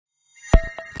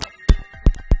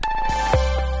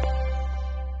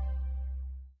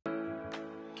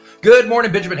Good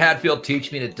morning, Benjamin Hadfield,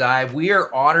 Teach Me to Dive. We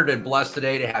are honored and blessed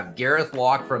today to have Gareth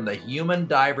Lock from The Human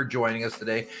Diver joining us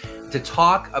today to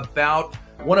talk about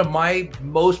one of my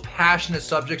most passionate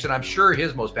subjects, and I'm sure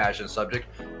his most passionate subject,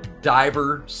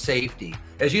 diver safety.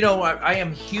 As you know, I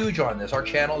am huge on this. Our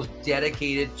channel is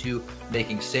dedicated to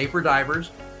making safer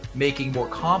divers, making more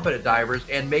competent divers,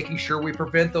 and making sure we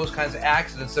prevent those kinds of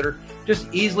accidents that are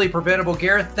just easily preventable.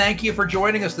 Gareth, thank you for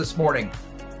joining us this morning.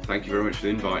 Thank you very much for the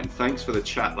invite, and thanks for the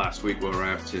chat last week when we were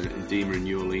out in Dima in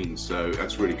New Orleans. So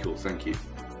that's really cool. Thank you.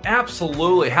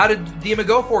 Absolutely. How did Dima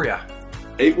go for you?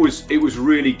 It was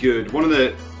really good. One of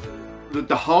the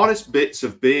hardest bits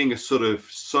of being a sort of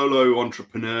solo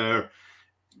entrepreneur,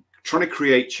 trying to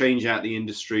create change out the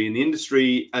industry, and the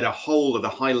industry at a whole at a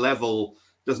high level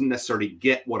doesn't necessarily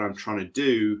get what I'm trying to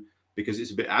do because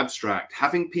it's a bit abstract.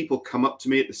 Having people come up to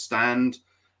me at the stand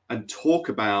and talk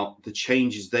about the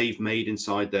changes they've made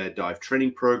inside their dive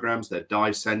training programs, their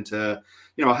dive center.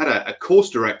 You know, I had a course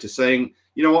director saying,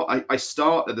 you know what, I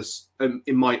start at this in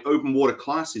my open water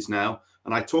classes now,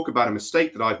 and I talk about a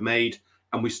mistake that I've made,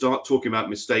 and we start talking about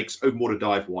mistakes, open water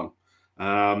dive 1.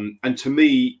 And to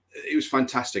me, it was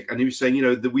fantastic. And he was saying, you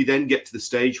know, that we then get to the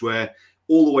stage where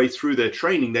all the way through their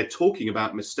training, they're talking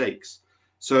about mistakes.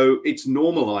 So it's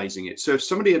normalizing it. So if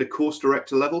somebody at a course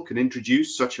director level can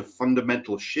introduce such a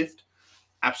fundamental shift,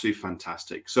 absolutely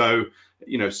fantastic. So,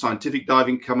 you know, scientific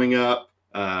diving coming up,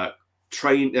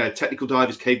 technical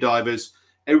divers, cave divers,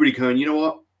 everybody going, you know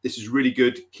what, this is really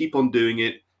good. Keep on doing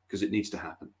it because it needs to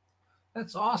happen.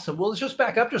 That's awesome. Well, let's just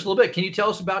back up just a little bit. Can you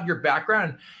tell us about your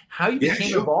background and how you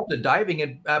became involved in diving,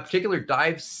 and particular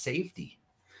dive safety?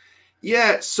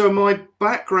 Yeah, so my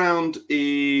background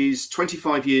is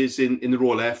 25 years in the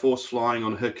Royal Air Force, flying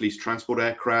on Hercules transport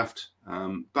aircraft,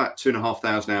 about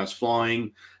 2,500 hours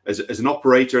flying as an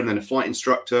operator and then a flight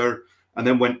instructor, and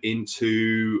then went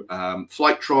into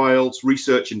flight trials,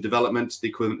 research and development, the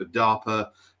equivalent of DARPA,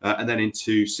 and then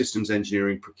into systems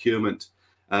engineering procurement.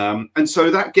 And so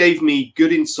that gave me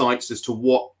good insights as to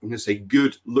what I'm going to say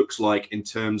good looks like in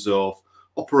terms of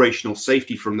operational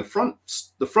safety from the front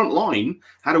line.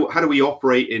 How do we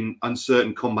operate in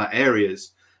uncertain combat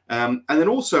areas, and then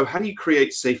also how do you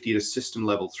create safety at a system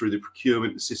level through the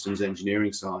procurement and systems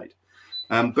engineering side.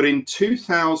 But in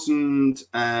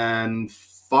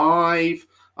 2005,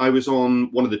 I was on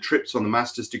one of the trips on the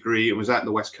master's degree and was out in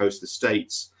the west coast of the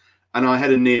States, and I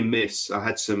had a near miss. I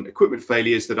had some equipment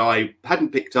failures that I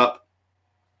hadn't picked up,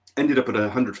 ended up at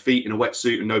 100 feet in a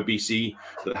wetsuit and no BC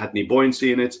that had any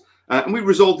buoyancy in it. And we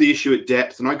resolved the issue at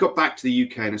depth, and I got back to the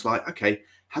UK and it's like, okay,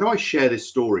 how do I share this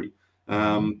story?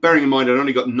 Bearing in mind, I'd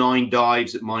only got 9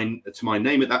 dives to my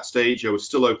name at that stage. I was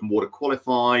still open water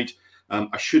qualified.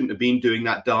 I shouldn't have been doing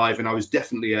that dive, and I was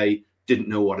definitely didn't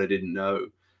know what I didn't know.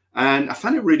 And I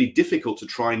found it really difficult to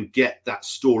try and get that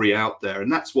story out there, and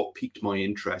that's what piqued my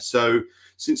interest. So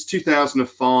since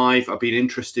 2005, I've been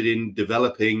interested in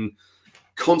developing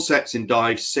concepts in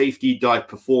dive safety, dive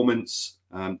performance.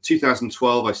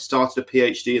 2012, I started a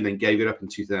PhD and then gave it up in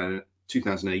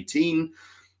 2018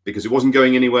 because it wasn't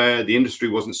going anywhere. The industry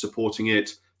wasn't supporting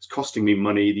it. It's costing me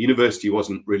money. The university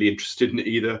wasn't really interested in it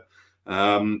either.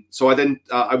 So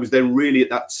I was then really at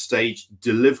that stage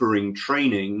delivering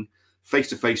training,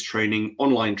 face-to-face training,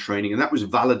 online training, and that was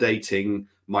validating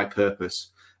my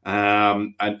purpose.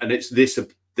 And it's this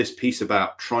piece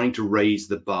about trying to raise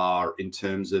the bar in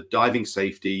terms of diving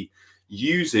safety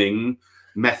using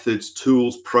methods,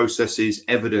 tools, processes,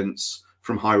 evidence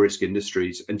from high-risk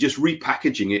industries, and just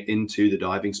repackaging it into the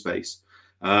diving space.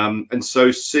 And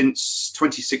so since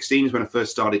 2016 is when I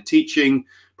first started teaching,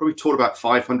 probably taught about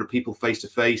 500 people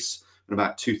face-to-face and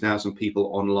about 2,000 people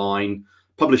online.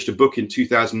 Published a book in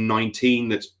 2019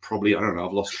 that's probably, I don't know,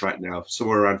 I've lost track now,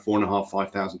 somewhere around 4,500,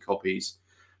 5,000 copies.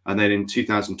 And then in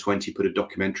 2020, put a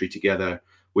documentary together,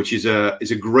 which is a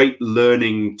great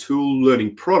learning tool,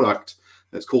 learning product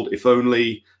that's called If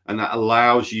Only, and that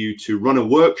allows you to run a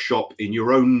workshop in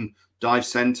your own dive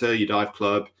center, your dive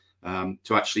club,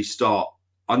 to actually start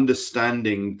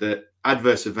understanding that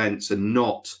adverse events are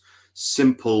not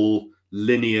simple,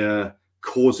 linear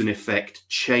cause and effect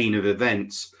chain of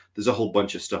events. There's a whole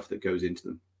bunch of stuff that goes into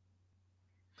them.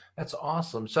 That's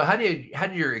awesome. So how did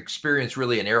your experience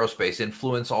really in aerospace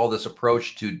influence all this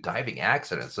approach to diving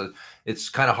accidents? So it's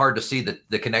kind of hard to see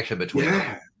the connection between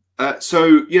them.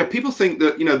 So, yeah, people think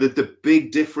that, you know, the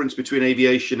big difference between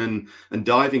aviation and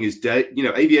diving is, you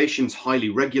know, aviation's highly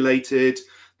regulated.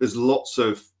 There's lots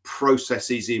of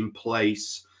processes in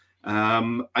place.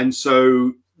 And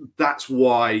so that's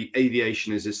why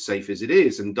aviation is as safe as it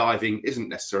is, and diving isn't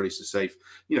necessarily so safe.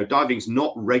 You know, diving's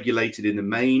not regulated in the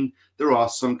main. There are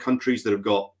some countries that have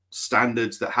got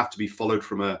standards that have to be followed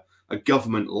from a a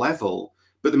government level.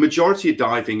 But the majority of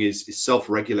diving is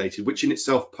self-regulated, which in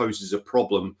itself poses a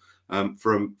problem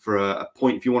for a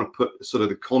point, if you want to put sort of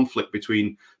the conflict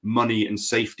between money and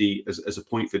safety as a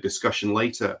point for discussion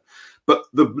later. But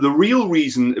the real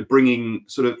reason of bringing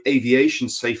sort of aviation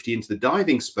safety into the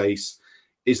diving space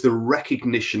is the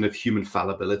recognition of human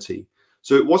fallibility.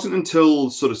 So it wasn't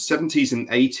until sort of 70s and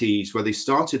 80s where they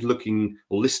started looking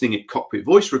or listening at cockpit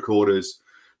voice recorders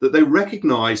that they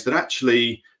recognized that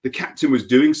actually the captain was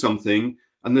doing something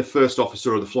and the first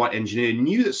officer or the flight engineer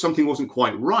knew that something wasn't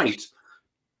quite right,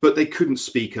 but they couldn't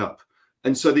speak up.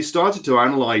 And so they started to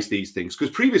analyze these things, because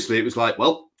previously it was like,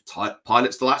 well,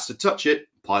 pilot's the last to touch it,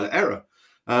 pilot error.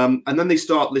 And then they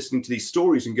start listening to these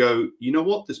stories and go, you know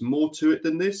what, there's more to it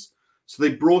than this. So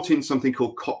they brought in something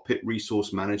called cockpit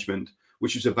resource management,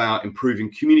 which is about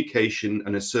improving communication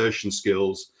and assertion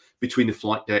skills between the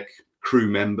flight deck crew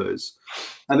members.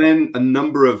 And then a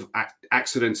number of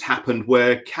accidents happened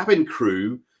where cabin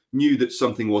crew knew that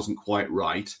something wasn't quite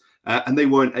right, and they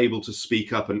weren't able to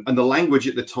speak up. And the language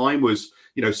at the time was,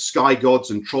 you know, sky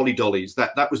gods and trolley dollies.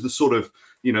 That was the sort of,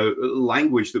 you know,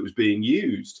 language that was being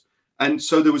used. And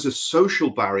so there was a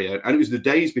social barrier, and it was the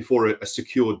days before a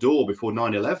secure door, before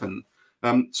 9/11.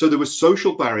 So there were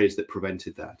social barriers that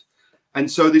prevented that. And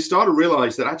so they started to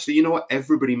realize that actually, you know what,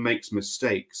 everybody makes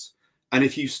mistakes. And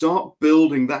if you start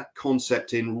building that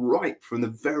concept in right from the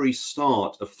very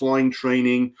start of flying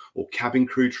training or cabin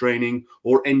crew training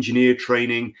or engineer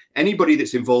training, anybody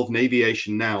that's involved in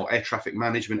aviation now, air traffic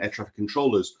management, air traffic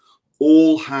controllers,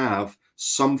 all have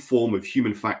some form of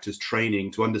human factors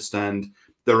training to understand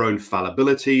their own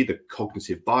fallibility, the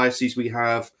cognitive biases we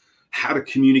have, how to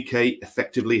communicate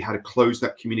effectively, how to close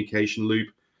that communication loop,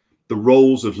 the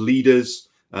roles of leaders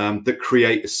that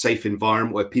create a safe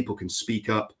environment where people can speak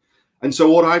up. And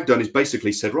so what I've done is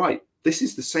basically said, right, this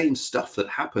is the same stuff that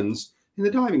happens in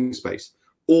the diving space.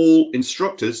 All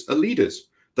instructors are leaders.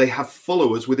 They have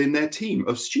followers within their team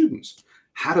of students.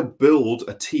 How to build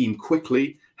a team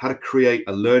quickly, how to create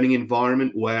a learning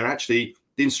environment where actually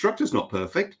the instructor's not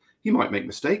perfect. He might make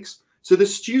mistakes. So the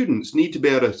students need to be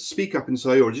able to speak up and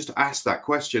say, or just ask that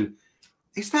question,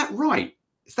 is that right?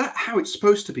 Is that how it's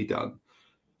supposed to be done?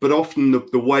 But often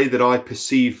the way that I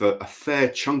perceive a fair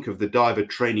chunk of the diver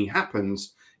training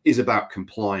happens is about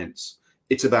compliance.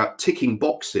 It's about ticking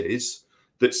boxes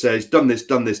that says, done this,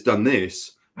 done this, done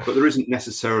this, but there isn't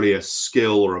necessarily a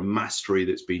skill or a mastery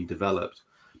that's been developed.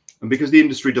 And because the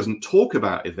industry doesn't talk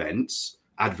about events,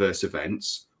 adverse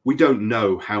events, we don't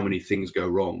know how many things go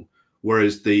wrong.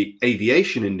 Whereas the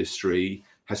aviation industry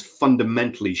has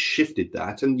fundamentally shifted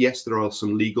that. And yes, there are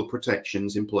some legal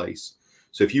protections in place.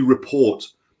 So if you report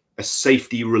a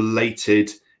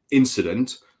safety-related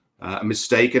incident, a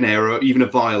mistake, an error, even a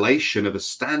violation of a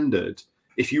standard,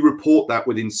 if you report that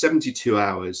within 72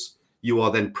 hours, you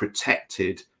are then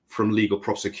protected from legal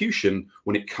prosecution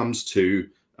when it comes to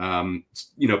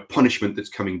you know, punishment that's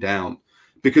coming down.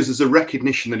 Because there's a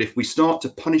recognition that if we start to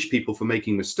punish people for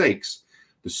making mistakes,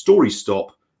 the stories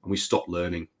stop and we stop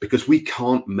learning, because we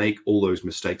can't make all those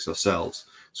mistakes ourselves.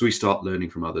 So we start learning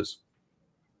from others.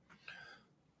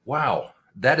 Wow.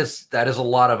 That is a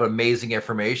lot of amazing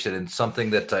information, and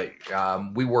something that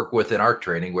we work with in our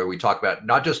training, where we talk about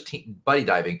not just buddy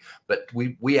diving, but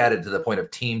we added to the point of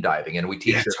team diving, and we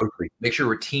teach make sure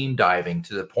we're team diving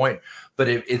to the point. But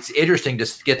it's interesting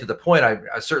to get to the point.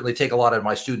 I certainly take a lot of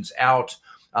my students out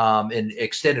in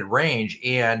extended range,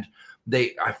 and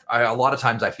a lot of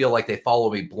times I feel like they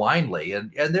follow me blindly,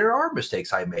 and there are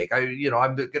mistakes I make. I'm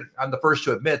the first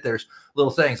to admit there's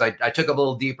little things. I took a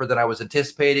little deeper than I was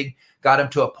anticipating, got him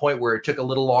to a point where it took a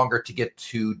little longer to get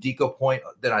to deco point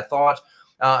than I thought,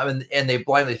 and they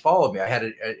blindly followed me. I had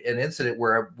an incident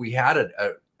where we had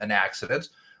an accident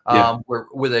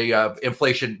with a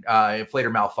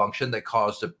inflator malfunction that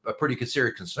caused a pretty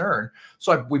serious concern.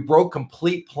 So we broke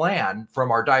complete plan from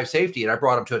our dive safety, and I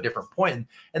brought them to a different point,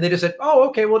 and they just said, "Oh,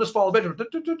 okay, we'll just follow Benjamin.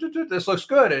 This looks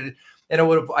good." And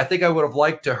I think I would have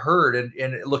liked to heard,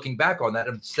 and looking back on that,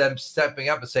 instead of stepping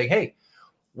up and saying, "Hey,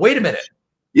 wait a minute,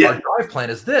 our dive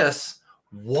plan is this.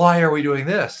 Why are we doing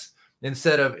this?"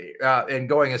 Instead of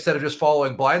just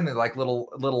following blindly like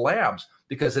little lambs.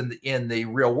 Because in the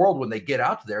real world, when they get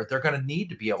out there, they're going to need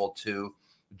to be able to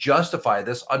justify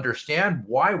this, understand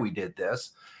why we did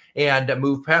this, and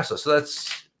move past this. So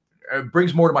it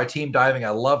brings more to my team diving.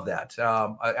 I love that.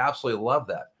 I absolutely love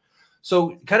that.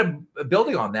 So kind of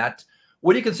building on that,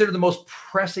 what do you consider the most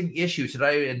pressing issue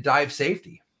today in dive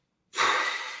safety?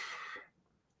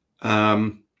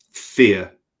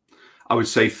 Fear. I would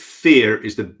say fear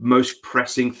is the most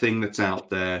pressing thing that's out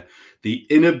there. The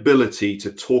inability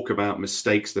to talk about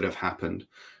mistakes that have happened.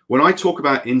 When I talk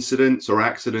about incidents or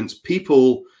accidents,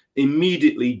 people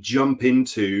immediately jump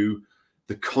into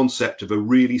the concept of a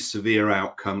really severe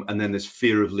outcome, and then there's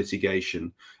fear of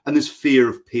litigation, and there's fear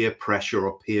of peer pressure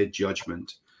or peer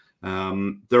judgment.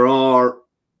 There are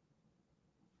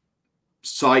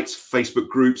sites, Facebook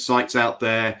groups, sites out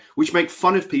there which make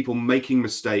fun of people making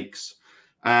mistakes.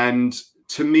 And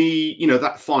to me, you know,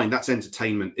 that's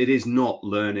entertainment. It is not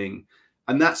learning.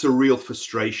 And that's a real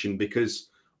frustration, because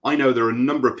I know there are a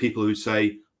number of people who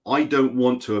say, I don't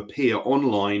want to appear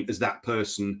online as that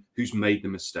person who's made the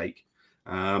mistake.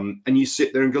 And you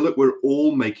sit there and go, look, we're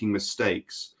all making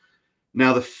mistakes.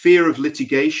 Now, the fear of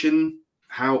litigation,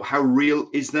 how real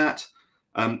is that?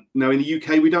 Now, in the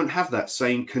UK, we don't have that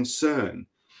same concern.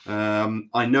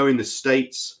 I know in the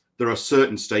States, there are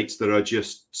certain states that are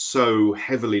just so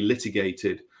heavily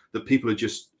litigated that people are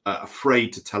just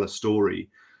afraid to tell a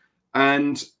story.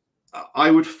 And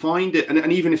I would find it,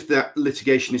 and even if that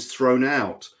litigation is thrown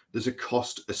out, there's a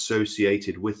cost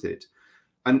associated with it.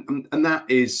 And that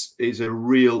is a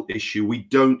real issue. We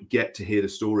don't get to hear the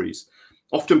stories.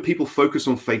 Often people focus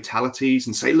on fatalities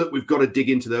and say, look, we've got to dig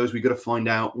into those. We've got to find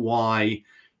out why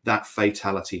that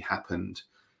fatality happened.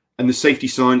 And the safety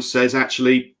science says,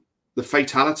 actually, the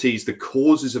fatalities, the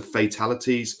causes of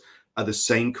fatalities are the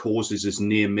same causes as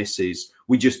near misses.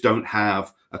 We just don't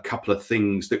have a couple of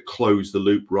things that close the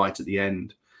loop right at the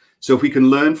end. So if we can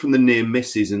learn from the near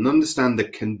misses and understand the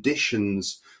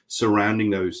conditions surrounding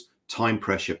those, time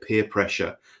pressure, peer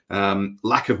pressure,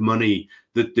 lack of money,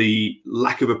 the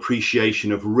lack of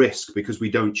appreciation of risk because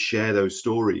we don't share those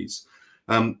stories,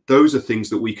 those are things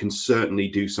that we can certainly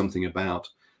do something about.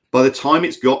 By the time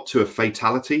it's got to a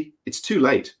fatality, it's too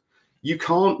late. You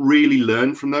can't really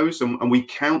learn from those, and we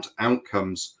count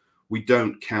outcomes. We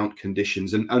don't count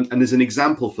conditions. And there's an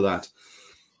example for that.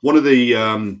 One of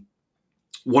the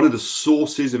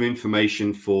sources of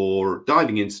information for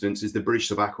diving incidents is the British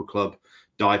Sub-Aqua Club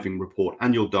diving report,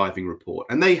 annual diving report.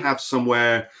 And they have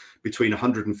somewhere between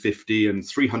 150 and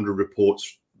 300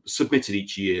 reports submitted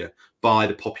each year by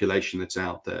the population that's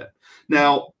out there.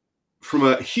 Now, from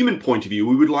a human point of view,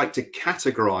 we would like to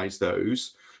categorize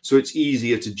those so it's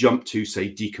easier to jump to, say,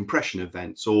 decompression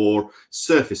events or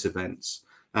surface events.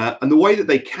 And the way that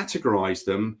they categorize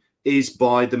them is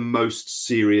by the most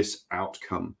serious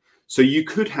outcome. So you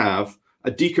could have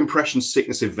a decompression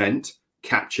sickness event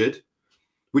captured,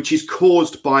 which is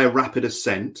caused by a rapid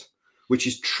ascent, which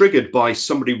is triggered by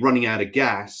somebody running out of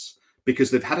gas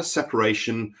because they've had a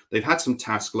separation, they've had some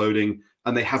task loading,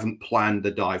 and they haven't planned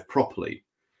the dive properly.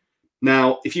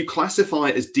 Now, if you classify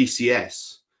it as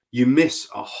DCS, you miss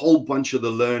a whole bunch of the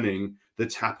learning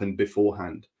that's happened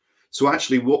beforehand. So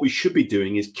actually what we should be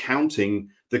doing is counting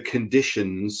the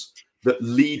conditions that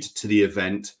lead to the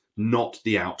event, not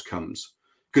the outcomes.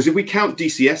 Because if we count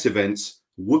DCS events,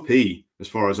 whoopee, as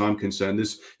far as I'm concerned,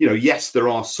 there's, you know, yes, there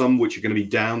are some which are going to be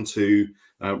down to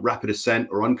rapid ascent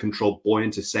or uncontrolled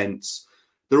buoyant ascents.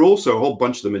 There are also a whole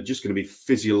bunch of them are just going to be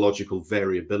physiological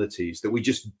variabilities that we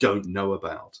just don't know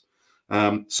about.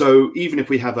 So even if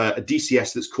we have a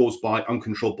DCS that's caused by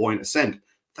uncontrolled buoyant ascent,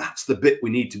 that's the bit we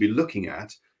need to be looking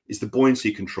at, is the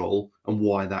buoyancy control and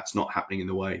why that's not happening in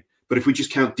the way. But if we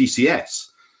just count DCS,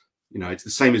 you know, it's the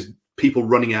same as people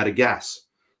running out of gas.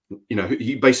 You know,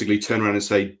 you basically turn around and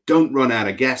say, don't run out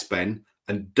of gas, Ben,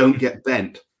 and don't get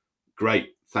bent.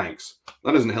 Great, thanks.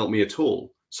 That doesn't help me at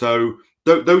all. So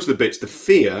those are the bits. The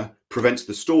fear prevents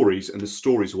the stories, and the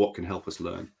stories are what can help us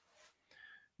learn.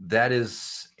 That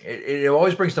is, it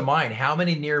always brings to mind, how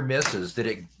many near misses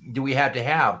do we have to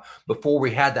have before we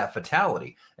had that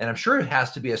fatality? And I'm sure it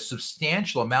has to be a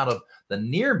substantial amount of the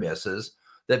near misses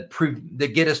that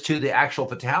get us to the actual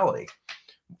fatality.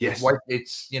 Yes.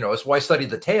 It's why study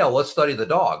the tail? Let's study the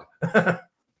dog.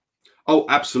 Oh,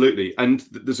 absolutely. And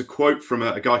there's a quote from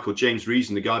a guy called James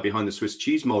Reason, the guy behind the Swiss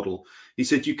cheese model. He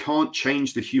said, you can't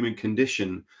change the human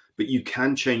condition, but you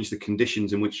can change the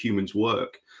conditions in which humans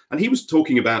work. And he was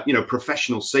talking about, you know,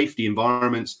 professional safety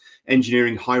environments,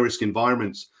 engineering high-risk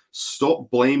environments.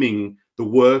 Stop blaming the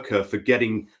worker for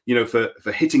getting, you know, for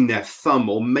hitting their thumb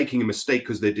or making a mistake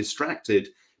because they're distracted.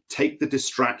 Take the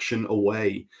distraction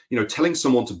away. You know, telling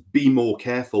someone to be more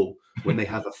careful when they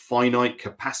have a finite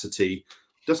capacity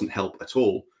doesn't help at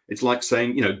all. It's like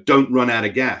saying, you know, don't run out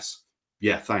of gas.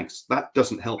 Yeah, thanks. That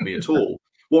doesn't help me at all.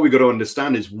 What we've got to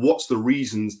understand is what's the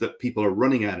reasons that people are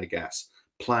running out of gas.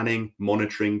 Planning,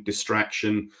 monitoring,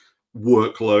 distraction,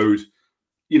 workload.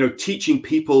 You know, teaching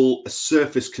people a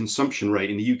surface consumption rate.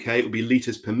 In the UK, it would be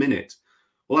litres per minute.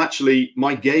 Well, actually,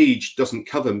 my gauge doesn't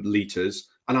cover litres,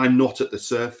 and I'm not at the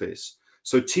surface.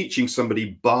 So teaching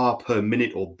somebody bar per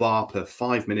minute or bar per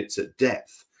 5 minutes at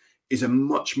depth is a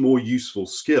much more useful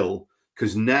skill,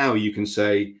 because now you can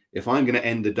say, if I'm going to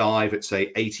end the dive at,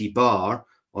 say, 80 bar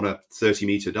on a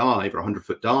 30-meter dive or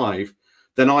 100-foot dive,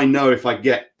 then I know if I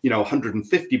get,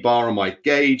 150 bar on my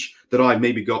gauge, that I've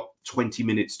maybe got 20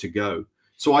 minutes to go.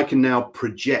 So I can now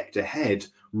project ahead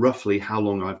roughly how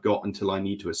long I've got until I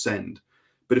need to ascend.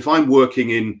 But if I'm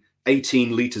working in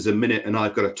 18 liters a minute and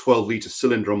I've got a 12-liter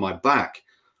cylinder on my back,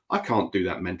 I can't do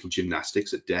that mental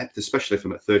gymnastics at depth, especially if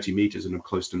I'm at 30 meters and I'm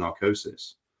close to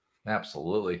narcosis.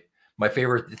 Absolutely. My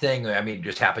favorite thing, I mean,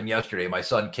 just happened yesterday. My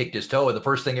son kicked his toe, and the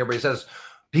first thing everybody says,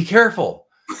 be careful.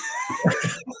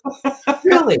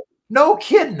 Really? No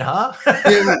kidding, huh?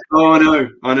 Yeah. Oh, I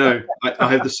know. I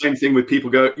have the same thing with people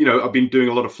go, I've been doing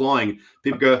a lot of flying.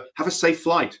 People go, have a safe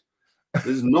flight.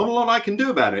 There's not a lot I can do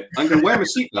about it. I'm going to wear my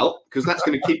seatbelt because that's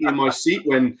going to keep me in my seat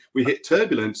when we hit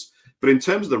turbulence. But in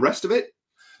terms of the rest of it,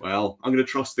 well, I'm going to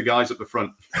trust the guys at the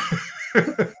front.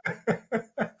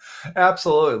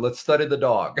 Absolutely. Let's study the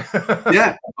dog.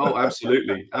 Yeah. Oh,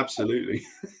 absolutely. Absolutely.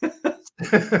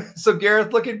 So,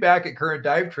 Gareth, looking back at current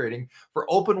dive training for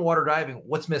open water diving,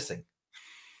 what's missing?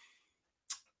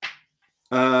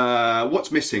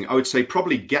 What's missing? I would say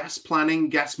probably gas planning,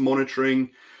 gas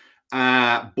monitoring,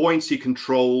 buoyancy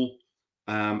control.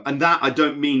 And that I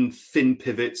don't mean fin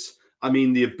pivots. I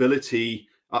mean the ability.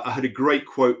 I had a great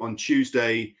quote on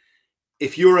Tuesday.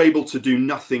 If you're able to do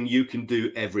nothing, you can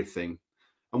do everything.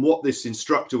 And what this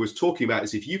instructor was talking about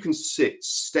is if you can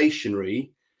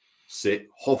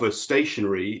hover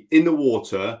stationary in the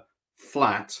water,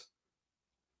 flat,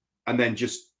 and then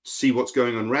just see what's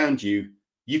going on around you,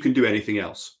 you can do anything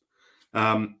else.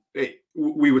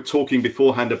 We were talking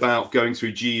beforehand about going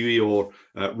through GUE or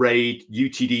RAID,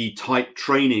 UTD type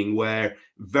training, where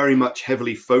very much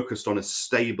heavily focused on a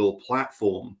stable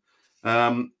platform.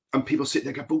 And people sit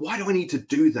there and go, but why do I need to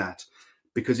do that?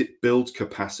 Because it builds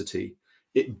capacity.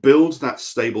 It builds that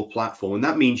stable platform. And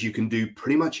that means you can do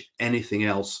pretty much anything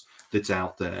else that's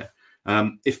out there.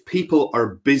 If people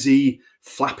are busy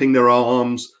flapping their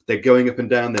arms, they're going up and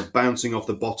down, they're bouncing off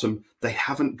the bottom, they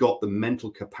haven't got the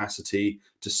mental capacity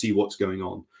to see what's going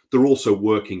on. They're also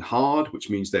working hard, which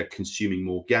means they're consuming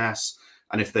more gas.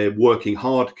 And if they're working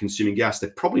hard, consuming gas,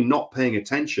 they're probably not paying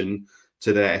attention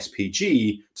to their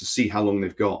SPG to see how long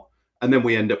they've got. And then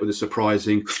we end up with a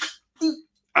surprising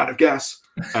out of gas.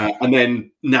 And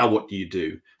then now what do you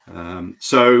do?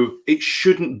 So it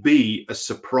shouldn't be a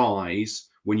surprise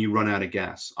when you run out of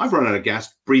gas. I've run out of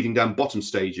gas breathing down bottom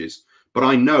stages, but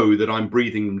I know that I'm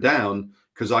breathing them down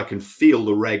because I can feel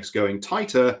the regs going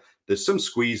tighter. There's some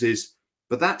squeezes,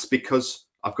 but that's because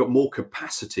I've got more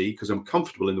capacity because I'm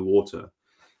comfortable in the water.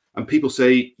 And people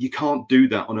say, you can't do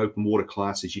that on open water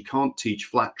classes. You can't teach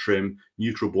flat trim,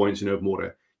 neutral buoyancy in open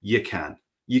water. You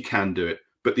can do it.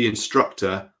 But the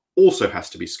instructor also has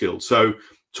to be skilled. So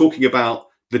talking about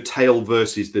the tail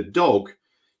versus the dog,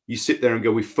 you sit there and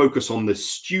go, we focus on the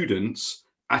students.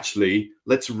 Actually,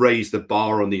 let's raise the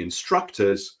bar on the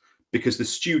instructors, because the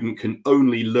student can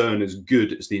only learn as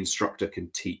good as the instructor can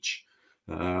teach,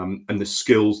 and the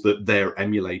skills that they're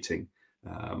emulating.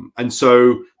 And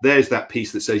so there's that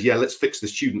piece that says, yeah, let's fix the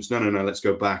students. No, let's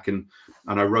go back. And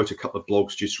I wrote a couple of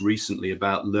blogs just recently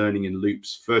about learning in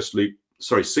loops,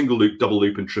 single loop, double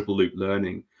loop, and triple loop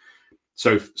learning.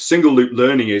 So single loop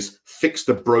learning is fix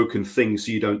the broken thing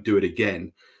so you don't do it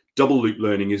again. Double loop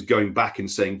learning is going back and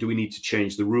saying, do we need to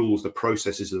change the rules, the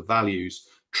processes, the values?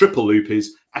 Triple loop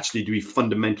is actually, do we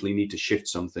fundamentally need to shift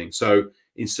something? So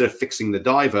instead of fixing the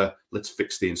diver, let's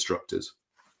fix the instructors.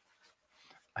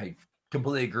 I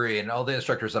completely agree. And all the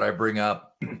instructors that I bring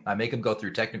up, I make them go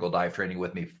through technical dive training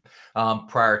with me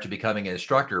prior to becoming an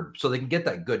instructor, so they can get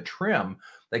that good trim,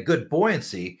 that good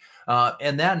buoyancy.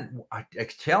 And then I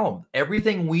tell them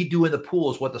everything we do in the pool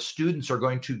is what the students are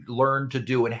going to learn to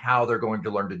do and how they're going to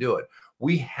learn to do it.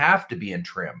 We have to be in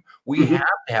trim. We have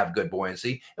to have good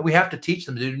buoyancy, and we have to teach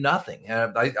them to do nothing.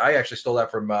 And I actually stole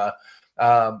that from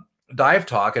Dive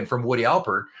Talk and from Woody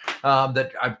Alpert,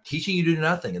 that I'm teaching you to do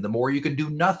nothing. And the more you can do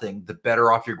nothing, the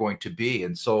better off you're going to be.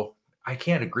 And so I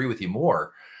can't agree with you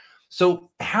more.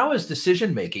 So how is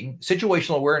decision-making,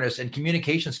 situational awareness, and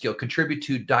communication skill contribute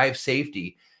to dive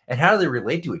safety, and how do they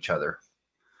relate to each other?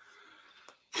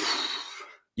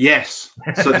 Yes.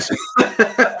 So,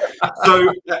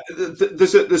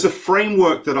 there's a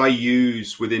framework that I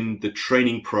use within the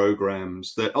training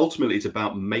programs that ultimately is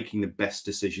about making the best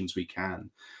decisions we can.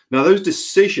 Now, those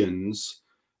decisions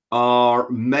are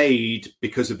made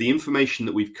because of the information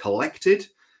that we've collected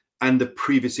and the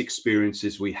previous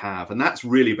experiences we have. And that's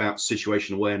really about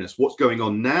situational awareness. What's going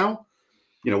on now?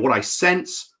 What I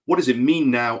sense, what does it mean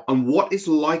now, and what is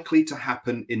likely to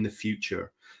happen in the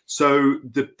future. So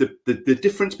the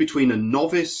difference between a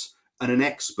novice and an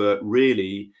expert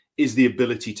really is the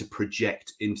ability to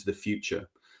project into the future.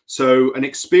 So an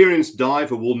experienced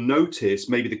diver will notice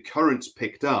maybe the current's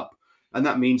picked up, and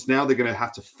that means now they're going to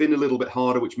have to fin a little bit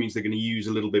harder, which means they're going to use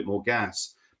a little bit more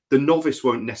gas. The novice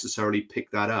won't necessarily pick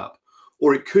that up.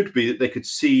 Or it could be that they could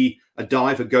see a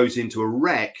diver goes into a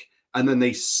wreck and then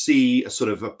they see a sort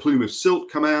of a plume of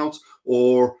silt come out,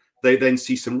 or they then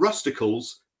see some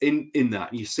rusticles in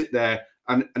that. And you sit there,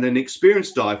 and an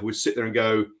experienced diver would sit there and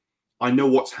go, I know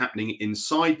what's happening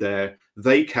inside there.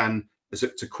 They can,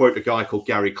 to quote a guy called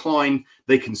Gary Klein,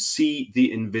 they can see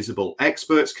the invisible.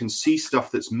 Experts can see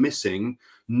stuff that's missing.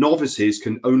 Novices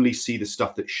can only see the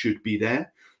stuff that should be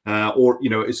there, or, you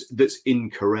know, that's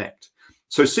incorrect.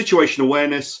 So situational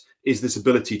awareness is this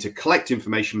ability to collect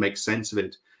information, make sense of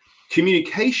it.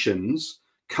 Communications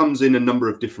comes in a number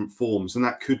of different forms, and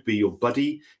that could be your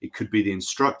buddy, it could be the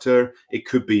instructor, it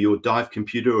could be your dive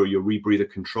computer or your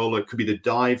rebreather controller, it could be the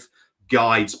dive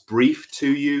guide's brief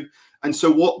to you. And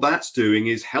so what that's doing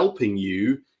is helping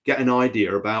you get an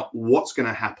idea about what's going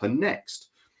to happen next.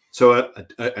 So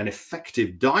an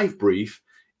effective dive brief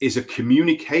is a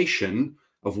communication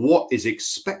of what is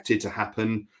expected to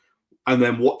happen, and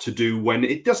then what to do when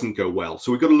it doesn't go well.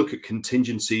 So we've got to look at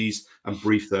contingencies and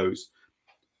brief those.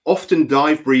 Often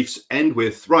dive briefs end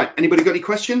with, right, anybody got any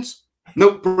questions?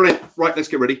 Nope, brilliant. Right, let's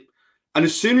get ready. And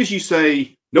as soon as you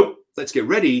say, nope, let's get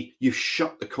ready, you've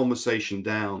shut the conversation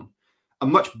down. A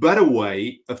much better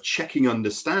way of checking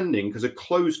understanding, because a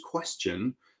closed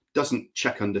question doesn't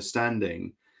check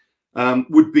understanding,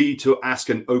 would be to ask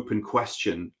an open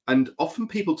question. And often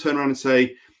people turn around and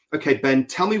say, okay, Ben,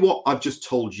 tell me what I've just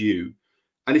told you.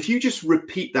 And if you just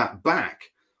repeat that back,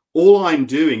 all I'm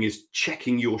doing is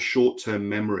checking your short-term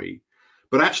memory.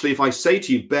 But actually, if I say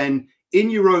to you, Ben, in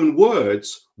your own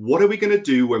words, what are we going to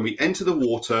do when we enter the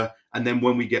water and then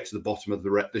when we get to the bottom of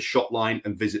the shot line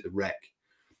and visit the wreck?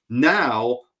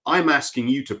 Now, I'm asking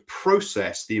you to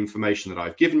process the information that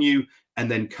I've given you and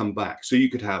then come back. So you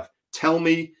could have tell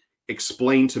me,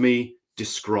 explain to me,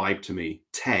 describe to me.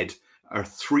 TED are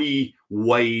three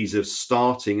ways of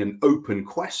starting an open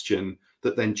question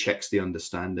that then checks the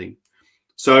understanding.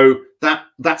 So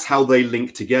that's how they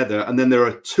link together. And then there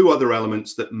are two other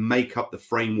elements that make up the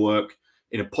framework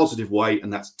in a positive way,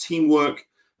 and that's teamwork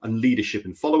and leadership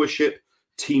and followership.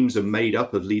 Teams are made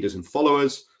up of leaders and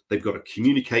followers. They've got to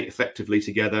communicate effectively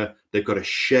together. They've got to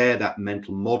share that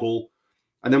mental model.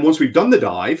 And then once we've done the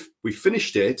dive, we've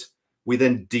finished it, we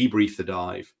then debrief the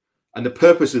dive. And the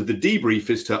purpose of the debrief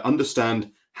is to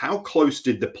understand how close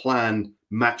did the plan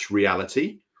match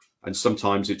reality. And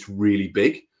sometimes it's really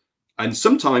big, and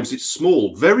sometimes it's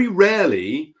small. Very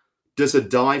rarely does a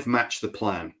dive match the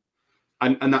plan.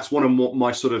 And that's one of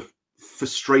my sort of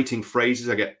frustrating phrases.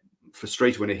 I get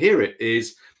frustrated when I hear it,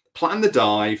 is plan the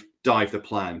dive, dive the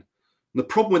plan. And the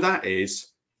problem with that is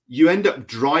you end up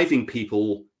driving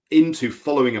people into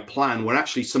following a plan where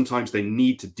actually sometimes they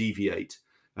need to deviate.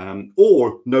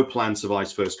 Or no plan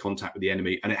survives first contact with the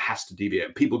enemy and it has to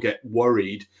deviate. People get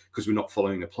worried because we're not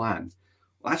following a plan.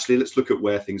 Well, actually, let's look at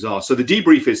where things are. So the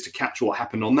debrief is to capture what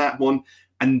happened on that one,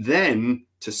 and then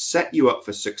to set you up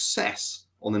for success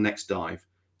on the next dive,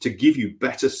 to give you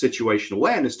better situational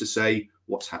awareness to say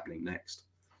what's happening next.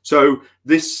 So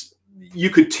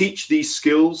you could teach these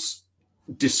skills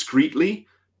discreetly,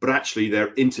 but actually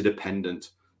they're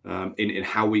interdependent in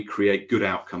how we create good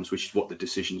outcomes, which is what the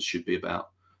decisions should be about.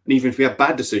 And even if we have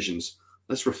bad decisions,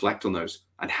 let's reflect on those.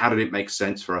 And how did it make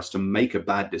sense for us to make a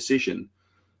bad decision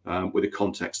with the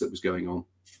context that was going on?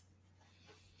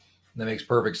 That makes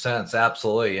perfect sense.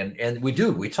 Absolutely. And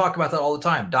we talk about that all the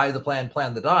time. Dive the plan,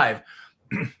 plan the dive.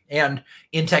 And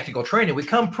in technical training, we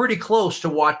come pretty close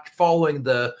to following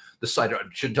the side. I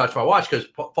shouldn't touch my watch because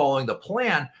following the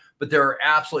plan, but there are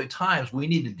absolutely times we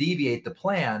need to deviate the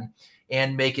plan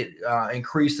and make it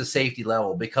increase the safety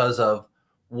level because of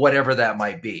whatever that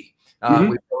might be.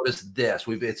 We've noticed this.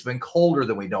 It's been colder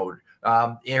than we know.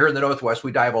 Here in the Northwest,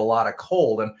 we dive a lot of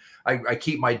cold, and I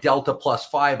keep my Delta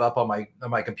 +5 up on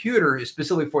my computer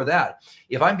specifically for that.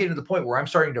 If I'm getting to the point where I'm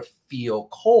starting to feel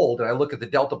cold, and I look at the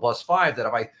Delta +5, that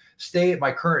if I stay at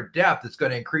my current depth, it's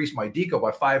going to increase my deco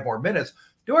by 5 more minutes.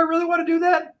 Do I really want to do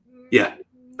that? Yeah.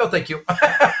 No, thank you.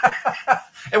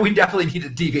 And we definitely need to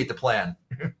deviate the plan.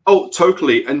 Oh,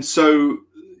 totally. And so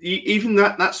even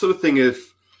that sort of thing of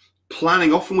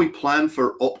planning, often we plan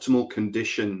for optimal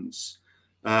conditions.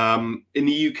 In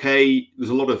the UK,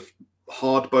 there's a lot of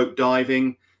hard boat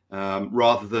diving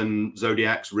rather than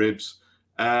zodiacs, ribs.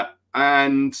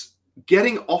 And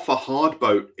getting off a hard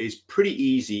boat is pretty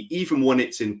easy, even when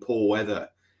it's in poor weather.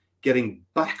 Getting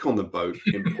back on the boat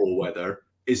in poor weather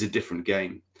is a different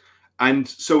game. And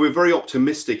so we're very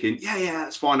optimistic in, yeah,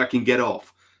 that's fine, I can get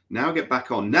off. Now get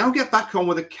back on. Now get back on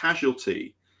with a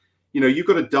casualty. You know, you've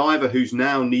got a diver who's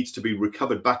now needs to be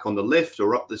recovered back on the lift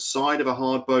or up the side of a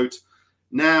hard boat.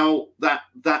 Now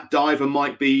that diver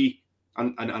might be,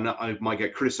 and I might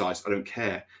get criticized, I don't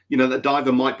care. You know, that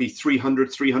diver might be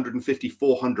 300, 350,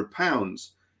 400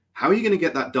 pounds. How are you going to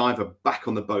get that diver back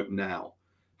on the boat now?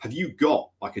 Have you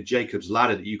got like a Jacob's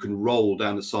ladder that you can roll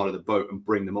down the side of the boat and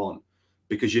bring them on?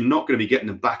 Because you're not going to be getting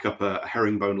them back up a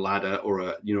herringbone ladder or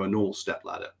a normal step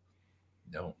ladder.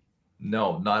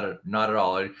 No, not at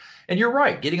all. And you're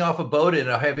right. Getting off a boat in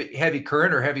a heavy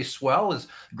current or heavy swell is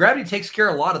gravity takes care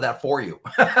of a lot of that for you.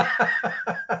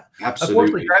 Absolutely.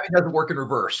 Unfortunately, gravity doesn't work in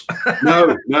reverse.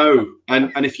 No.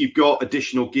 And if you've got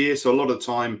additional gear, so a lot of the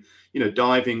time,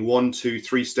 diving 1, 2,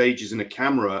 3 stages in a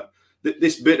camera,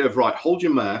 this bit of right, hold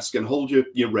your mask and hold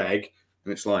your reg,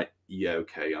 and it's like, yeah,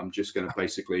 okay, I'm just going to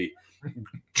basically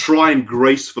try and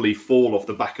gracefully fall off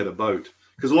the back of the boat.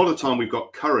 Because a lot of the time we've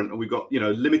got current and we've got,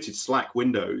 limited slack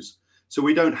windows. So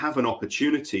we don't have an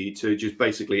opportunity to just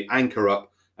basically anchor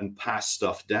up and pass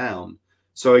stuff down.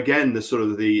 So again, the sort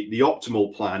of the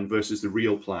optimal plan versus the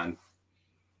real plan.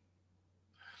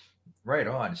 Right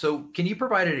on. So can you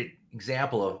provide an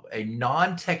example of a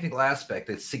non-technical aspect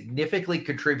that significantly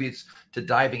contributes to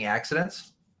diving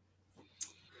accidents?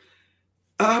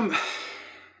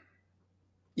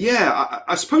 Yeah,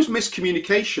 I suppose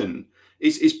miscommunication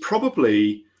is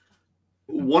probably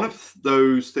one of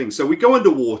those things. So we go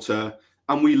underwater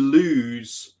and we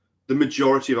lose the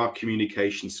majority of our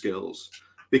communication skills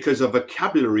because our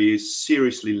vocabulary is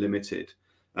seriously limited.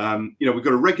 We've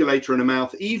got a regulator in our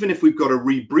mouth, even if we've got a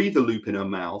rebreather loop in our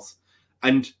mouth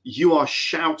and you are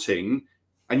shouting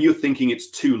and you're thinking it's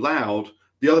too loud,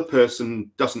 the other person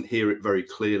doesn't hear it very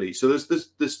clearly. So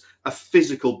there's a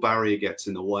physical barrier gets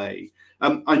in the way.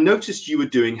 I noticed you were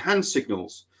doing hand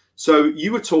signals. So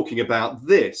you were talking about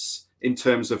this in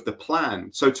terms of the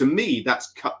plan. So to me,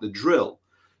 that's cut the drill.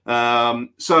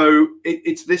 So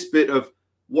it's this bit of,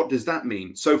 what does that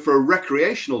mean? So for a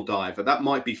recreational diver, that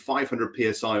might be 500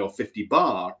 PSI or 50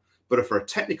 bar. But for a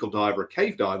technical diver, a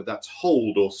cave diver, that's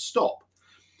hold or stop.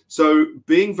 So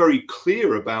being very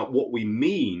clear about what we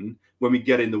mean when we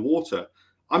get in the water.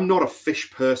 I'm not a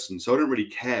fish person, so I don't really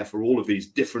care for all of these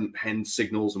different hand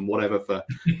signals and whatever for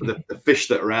the fish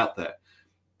that are out there.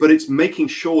 But it's making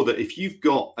sure that if you've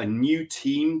got a new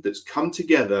team that's come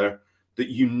together, that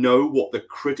you know what the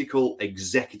critical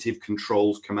executive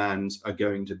controls commands are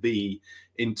going to be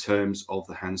in terms of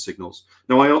the hand signals.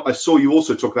 Now, I saw you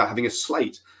also talk about having a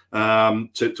slate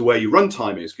to where your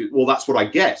runtime is. Well, that's what I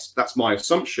guessed. That's my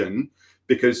assumption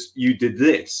because you did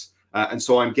this. And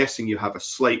so I'm guessing you have a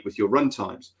slate with your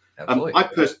runtimes. I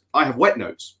have wet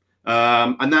notes,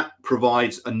 and that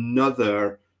provides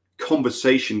another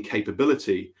conversation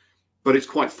capability. But it's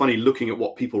quite funny looking at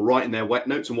what people write in their wet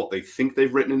notes and what they think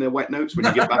they've written in their wet notes when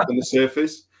you get back on the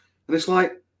surface. And it's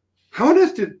like, how on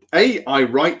earth did A, I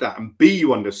write that, and B,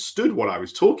 you understood what I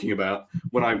was talking about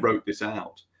when I wrote this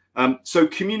out? So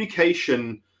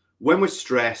communication, when we're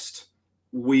stressed,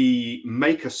 we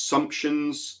make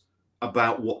assumptions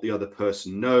about what the other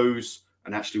person knows.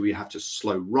 And actually we have to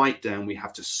slow right down. We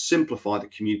have to simplify the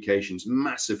communications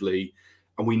massively.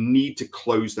 And we need to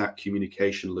close that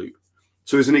communication loop.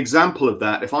 So as an example of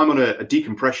that, if I'm on a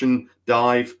decompression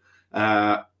dive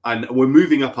and we're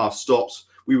moving up our stops,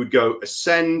 we would go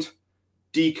ascend,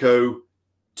 deco,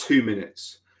 2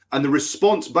 minutes. And the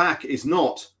response back is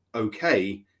not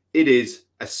okay. It is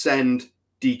ascend,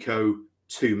 deco,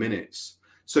 2 minutes.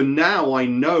 So now I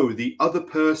know the other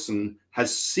person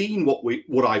has seen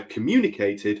what I've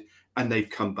communicated and they've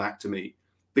come back to me.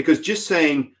 Because just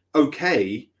saying,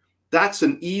 okay, that's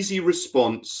an easy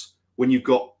response when you've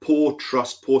got poor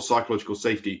trust, poor psychological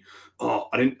safety. Oh,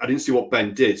 I didn't see what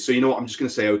Ben did. So you know what? I'm just going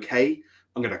to say, okay,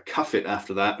 I'm going to cuff it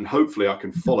after that. And hopefully I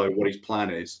can follow what his plan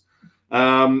is.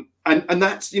 And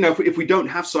that's, if we don't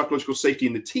have psychological safety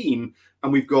in the team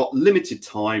and we've got limited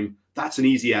time, that's an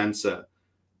easy answer.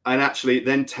 And actually it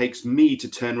then takes me to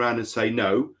turn around and say,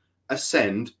 no,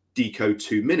 ascend, deco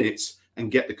 2 minutes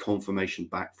and get the confirmation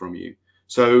back from you.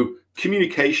 So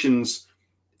communications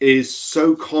is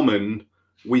so common.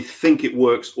 We think it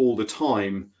works all the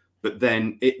time, but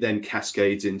then it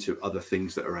cascades into other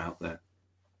things that are out there.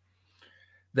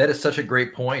 That is such a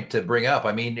great point to bring up.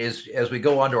 I mean, as we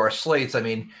go on to our slates, I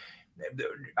mean,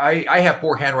 I have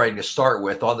poor handwriting to start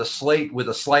with. On the slate with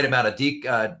a slight amount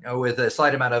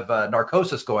of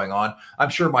narcosis going on, I'm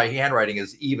sure my handwriting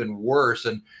is even worse.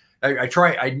 And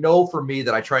I know for me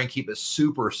that I try and keep it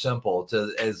super simple,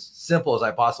 to as simple as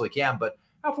I possibly can. But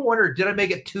I often wonder, did I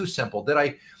make it too simple? Did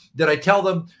I tell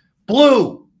them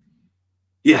blue?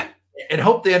 Yeah. And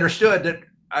hope they understood that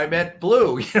I meant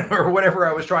blue, or whatever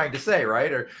I was trying to say,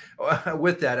 right? Or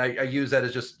with that, I use that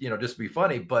as just, just to be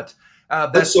funny. But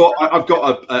so I've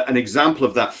got an example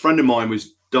of that. A friend of mine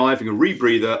was diving a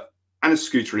rebreather and a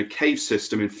scooter in a cave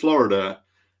system in Florida,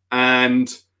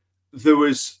 and there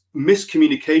was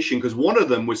miscommunication because one of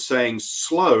them was saying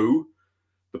slow,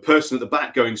 the person at the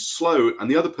back going slow,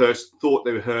 and the other person thought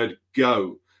they heard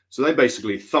go. So they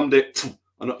basically thumbed it,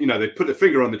 and they put the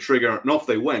finger on the trigger, and off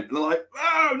they went. And they're like,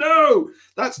 "Oh no,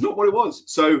 that's not what it was."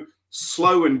 So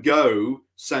slow and go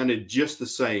sounded just the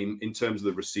same in terms of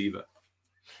the receiver.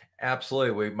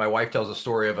 Absolutely. My wife tells a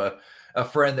story of a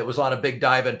friend that was on a big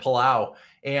dive in Palau,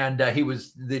 and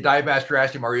the dive master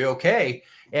asked him, "Are you okay?"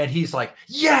 And he's like,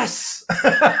 "Yes."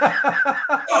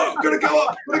 Oh, gonna go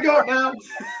up now.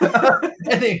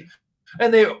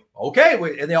 and they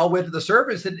okay, and they all went to the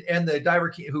surface, and the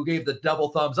diver who gave the double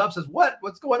thumbs up says,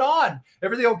 "What's going on?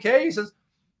 Everything okay?" He says,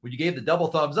 "When you gave the double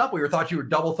thumbs up, we thought you were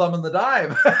double thumbing the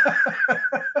dive."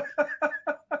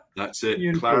 That's it.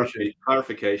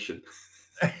 Clarification.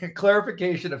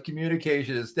 Clarification of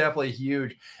communication is definitely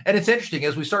huge. And it's interesting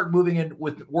as we start moving in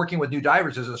with working with new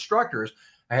divers as instructors.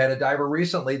 I had a diver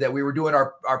recently that we were doing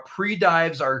our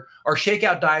pre-dives, our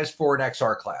shakeout dives for an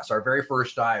XR class, our very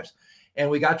first dives. And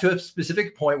we got to a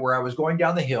specific point where I was going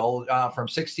down the hill from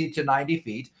 60 to 90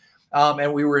 feet.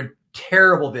 And we were in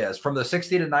terrible viz. From the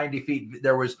 60 to 90 feet,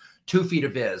 there was 2 feet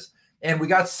of viz. And we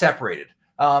got separated.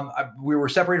 We were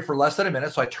separated for less than a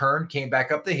minute. So I turned, came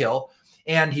back up the hill,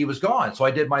 and he was gone. So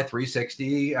I did my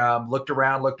 360, looked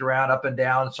around, up and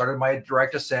down, started my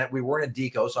direct ascent. We weren't in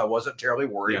deco, so I wasn't terribly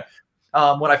worried.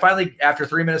 Yeah. When I finally, after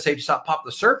 3 minutes safety stop, popped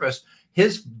the surface,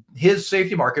 his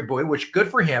safety market buoy, which good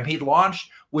for him, he launched,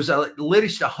 was literally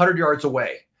 100 yards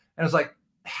away. And I was like,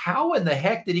 how in the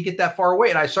heck did he get that far away?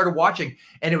 And I started watching,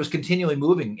 and it was continually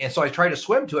moving. And so I tried to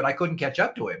swim to it, and I couldn't catch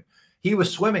up to him. He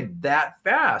was swimming that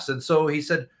fast. And so he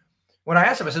said, when I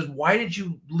asked him, I said, "Why did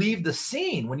you leave the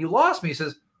scene when you lost me?" He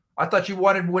says, "I thought you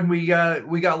wanted, when we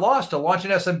got lost, to launch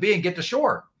an SMB and get to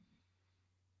shore."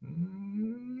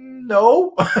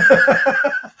 No.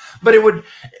 But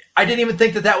I didn't even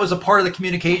think that was a part of the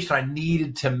communication I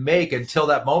needed to make until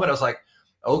that moment. I was like,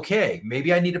 okay,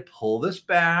 maybe I need to pull this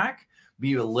back,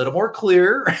 be a little more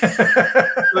clear.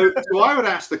 So I would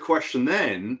ask the question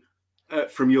then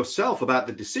from yourself about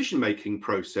the decision-making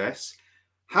process.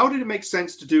 How did it make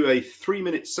sense to do a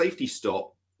 3-minute safety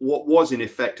stop, what was in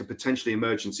effect a potentially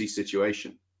emergency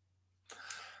situation?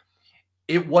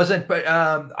 It wasn't, but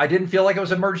I didn't feel like it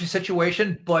was an emergency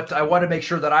situation, but I wanted to make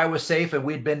sure that I was safe, and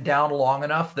we'd been down long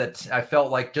enough that I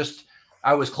felt like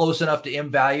I was close enough to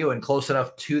M value and close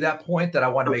enough to that point that I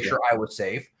wanted to make sure I was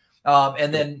safe.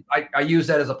 And then I use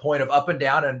that as a point of up and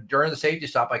down. And during the safety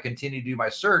stop, I continue to do my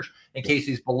search in case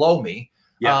he's below me.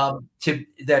 Yeah.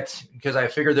 Because I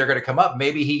figured they're going to come up.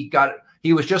 Maybe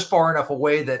he was just far enough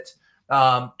away that,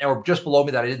 or just below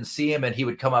me that I didn't see him, and he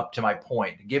would come up to my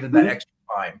point, give him that extra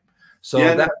time. So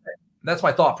yeah, that's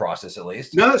my thought process, at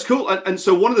least. No, that's cool. And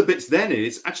so one of the bits then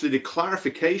is actually the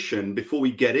clarification before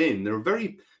we get in. There are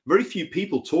very, very few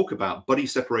people talk about buddy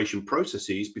separation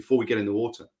processes before we get in the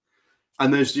water.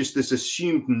 And there's just this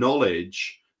assumed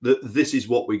knowledge that this is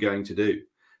what we're going to do.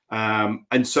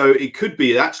 And so it could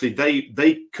be actually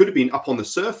they could have been up on the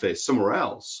surface somewhere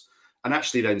else and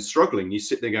actually then struggling. You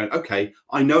sit there going, okay,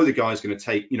 I know the guy's going to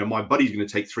take, my buddy's going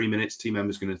to take 3 minutes, team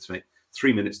member's going to take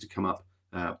 3 minutes to come up.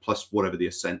 Plus whatever the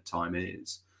ascent time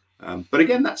is. But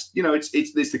again, that's,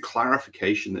 it's the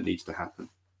clarification that needs to happen.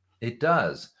 It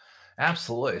does.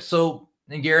 Absolutely. So,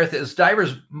 Gareth, as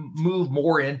divers move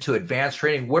more into advanced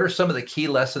training, what are some of the key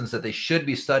lessons that they should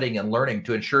be studying and learning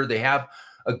to ensure they have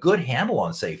a good handle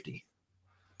on safety?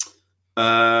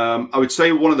 I would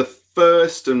say one of the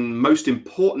first and most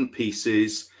important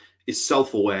pieces is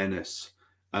self-awareness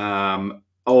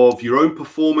of your own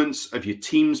performance, of your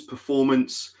team's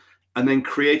performance, and then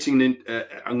creating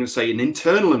I'm going to say an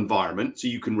internal environment so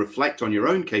you can reflect on your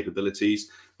own capabilities,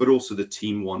 but also the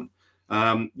team one.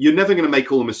 You're never going to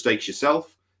make all the mistakes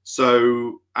yourself.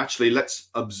 So actually, let's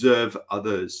observe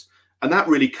others. And that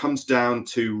really comes down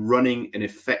to running an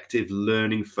effective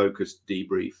learning-focused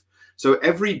debrief. So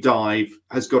every dive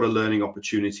has got a learning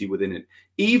opportunity within it,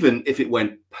 even if it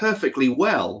went perfectly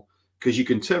well, because you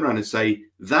can turn around and say,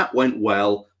 that went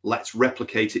well, let's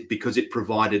replicate it because it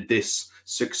provided this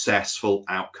successful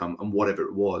outcome and whatever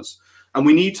it was. And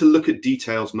we need to look at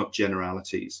details, not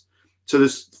generalities. So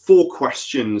there's 4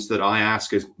 questions that I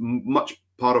ask as much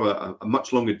part of a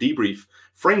much longer debrief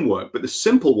framework. But the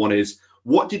simple one is,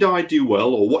 what did I do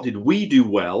well, or what did we do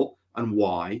well, and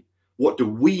why? What do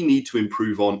we need to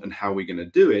improve on, and how are we going to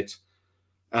do it?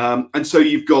 And so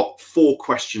you've got 4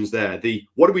 questions there. The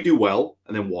what do we do well,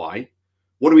 and then why?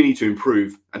 What do we need to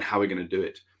improve, and how are we going to do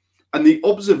it? And the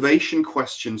observation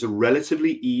questions are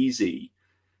relatively easy,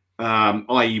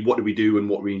 i.e. what do we do and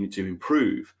what we need to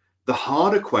improve. The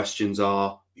harder questions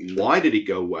are, why did it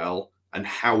go well, and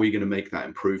how are we going to make that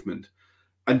improvement?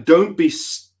 And don't be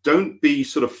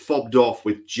sort of fobbed off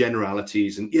with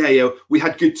generalities and we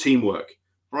had good teamwork.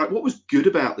 Right? What was good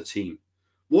about the team?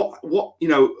 What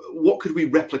could we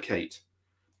replicate?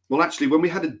 Well, actually, when we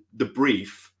had the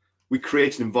brief, we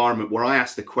created an environment where I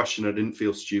asked the question. I didn't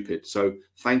feel stupid. So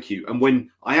thank you. And when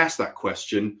I asked that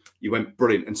question, you went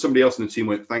brilliant. And somebody else in the team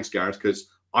went, thanks, Gareth, because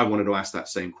I wanted to ask that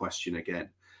same question again.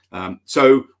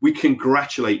 So we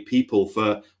congratulate people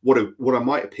for what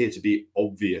might appear to be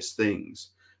obvious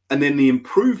things. And then the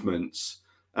improvements,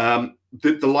 the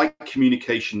light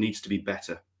communication needs to be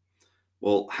better.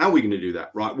 Well, how are we going to do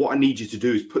that, right? What I need you to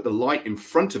do is put the light in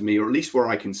front of me, or at least where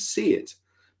I can see it,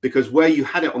 because where you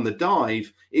had it on the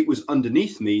dive, it was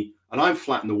underneath me, and I'm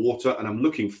flat in the water, and I'm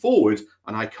looking forward,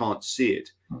 and I can't see it.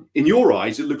 In your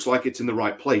eyes, it looks like it's in the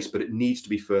right place, but it needs to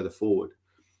be further forward.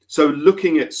 So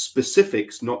looking at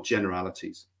specifics, not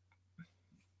generalities.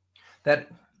 That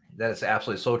is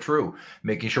absolutely so true.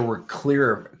 Making sure we're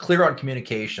clear on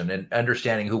communication and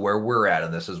understanding where we're at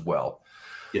in this as well.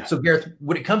 Yeah. So Gareth,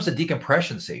 when it comes to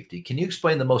decompression safety, can you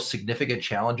explain the most significant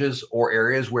challenges or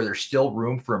areas where there's still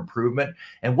room for improvement,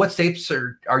 and what steps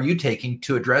are you taking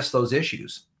to address those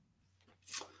issues?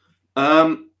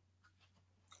 I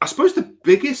suppose the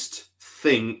biggest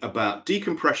thing about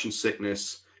decompression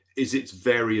sickness is its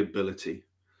variability.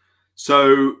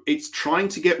 So it's trying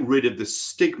to get rid of the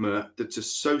stigma that's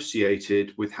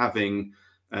associated with having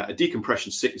a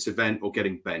decompression sickness event or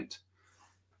getting bent.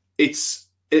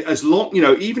 As long,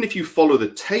 even if you follow the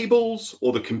tables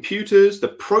or the computers, the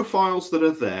profiles that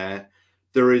are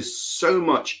there is so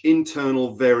much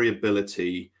internal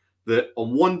variability that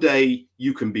on one day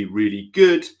you can be really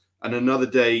good, and another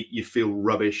day you feel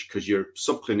rubbish because you're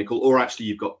subclinical, or actually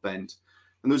you've got bent.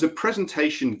 And there was a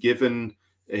presentation given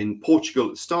in Portugal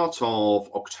at the start of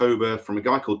October from a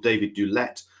guy called David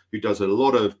Dulett, who does a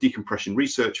lot of decompression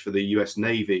research for the US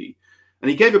Navy. And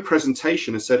he gave a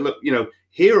presentation and said, look,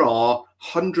 here are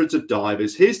hundreds of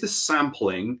divers. Here's the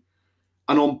sampling.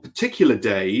 And on particular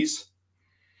days,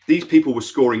 these people were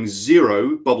scoring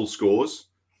 0 bubble scores.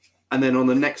 And then on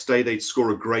the next day, they'd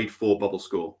score a grade 4 bubble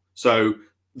score. So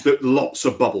lots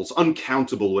of bubbles,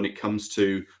 uncountable when it comes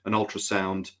to an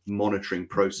ultrasound monitoring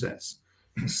process.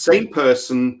 Same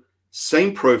person,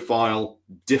 same profile,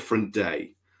 different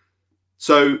day.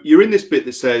 So you're in this bit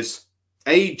that says,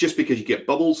 just because you get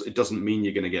bubbles, it doesn't mean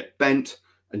you're going to get bent.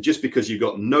 And just because you've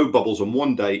got no bubbles on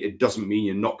one day, it doesn't mean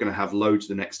you're not going to have loads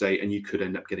the next day, and you could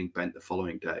end up getting bent the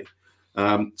following day.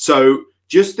 So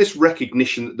just this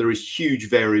recognition that there is huge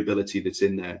variability that's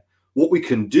in there. What we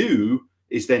can do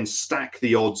is then stack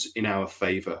the odds in our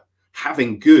favor,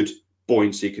 having good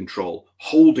buoyancy control,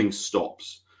 holding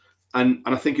stops. And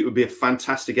I think it would be a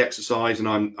fantastic exercise. And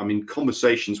I'm in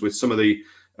conversations with some of the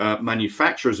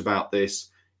manufacturers about this,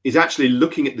 is actually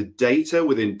looking at the data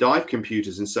within dive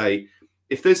computers and say,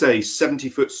 if there's a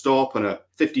 70-foot stop and a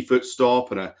 50-foot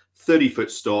stop and a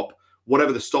 30-foot stop,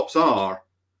 whatever the stops are,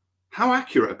 how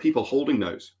accurate are people holding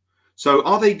those? So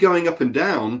are they going up and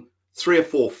down 3 or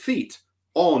 4 feet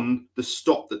on the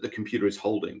stop that the computer is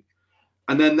holding?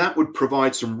 And then that would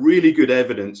provide some really good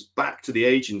evidence back to the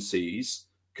agencies,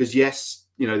 because yes,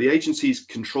 the agencies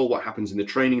control what happens in the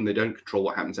training and they don't control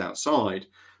what happens outside,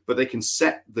 but they can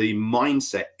set the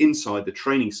mindset inside the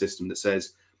training system that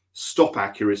says stop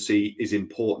accuracy is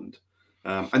important.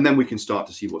 And then we can start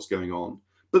to see what's going on.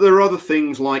 But there are other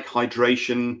things like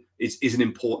hydration is an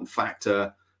important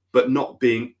factor, but not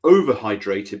being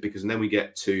overhydrated, because then we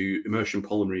get to immersion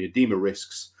pulmonary edema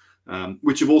risks,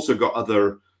 which have also got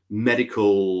other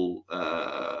medical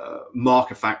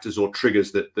marker factors or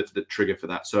triggers that trigger for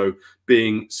that. So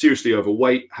being seriously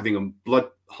overweight, having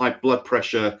high blood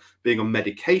pressure, being on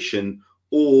medication,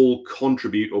 all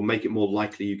contribute or make it more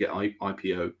likely you get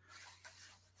IPO,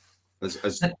 as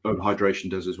overhydration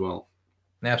does as well.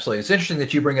 Absolutely. It's interesting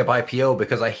that you bring up IPO,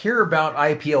 because I hear about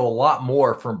IPO a lot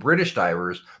more from British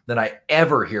divers than I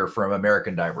ever hear from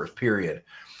American divers, period.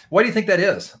 Why do you think that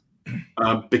is?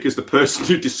 Because the person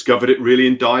who discovered it really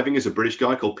in diving is a British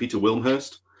guy called Peter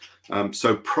Wilmhurst.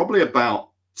 So probably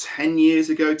about 10 years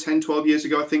ago, 10, 12 years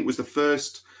ago, I think, was the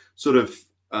first sort of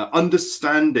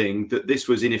understanding that this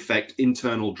was in effect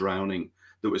internal drowning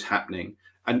that was happening.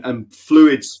 and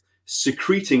fluids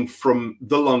secreting from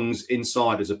the lungs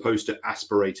inside as opposed to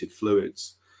aspirated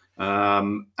fluids.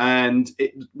 And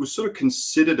it was sort of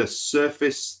considered a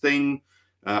surface thing,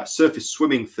 surface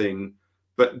swimming thing.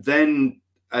 But then,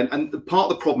 and part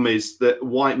of the problem is that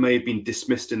why it may have been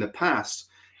dismissed in the past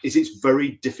is it's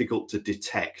very difficult to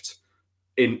detect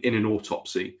in an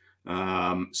autopsy.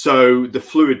 So the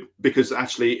fluid, because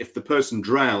actually if the person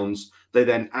drowns, they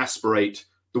then aspirate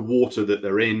the water that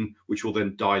they're in, which will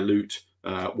then dilute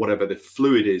whatever the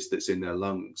fluid is that's in their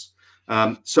lungs.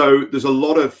 So there's a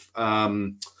lot of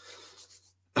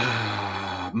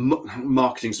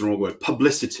marketing's the wrong word,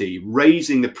 publicity,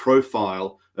 raising the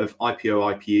profile of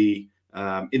IPO, IPE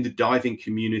in the diving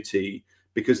community,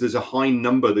 because there's a high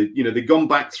number that, you know, they've gone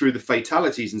back through the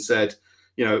fatalities and said,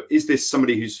 you know, is this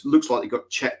somebody who looks like they've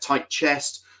got tight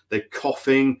chest, they're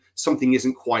coughing, something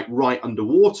isn't quite right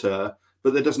underwater,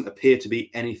 but there doesn't appear to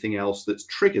be anything else that's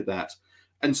triggered that.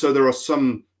 And so there are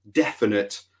some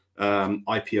definite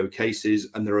IPO cases,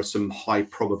 and there are some high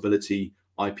probability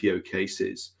IPO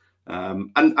cases.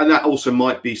 And that also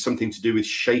might be something to do with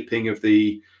shaping of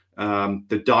the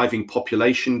diving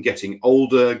population, getting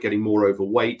older, getting more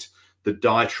overweight. The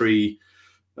dietary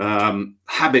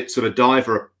habits of a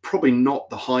diver are probably not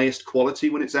the highest quality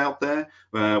when it's out there,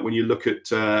 when you look at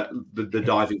the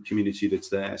diving community that's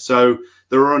there. So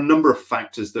there are a number of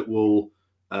factors that will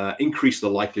increase the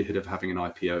likelihood of having an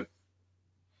IPO.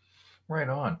 Right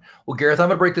on. Well, Gareth, I'm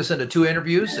going to break this into 2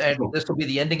 interviews, and this will be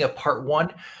the ending of part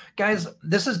 1. Guys,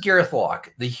 this is Gareth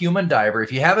Lock, the human diver.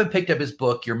 If you haven't picked up his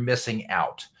book, you're missing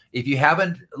out. If you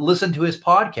haven't listened to his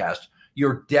podcast,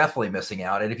 you're definitely missing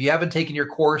out. And if you haven't taken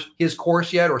his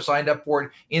course yet, or signed up for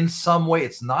it in some way,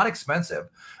 it's not expensive.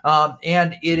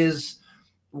 And it is,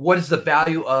 what is the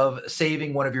value of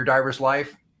saving one of your diver's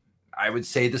life? I would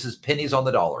say this is pennies on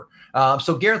the dollar.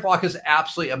 So Gareth Lock is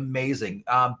absolutely amazing.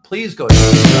 Please go to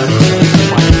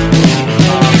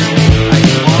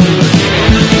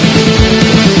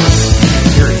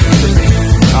very interesting.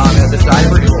 As a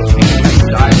diver,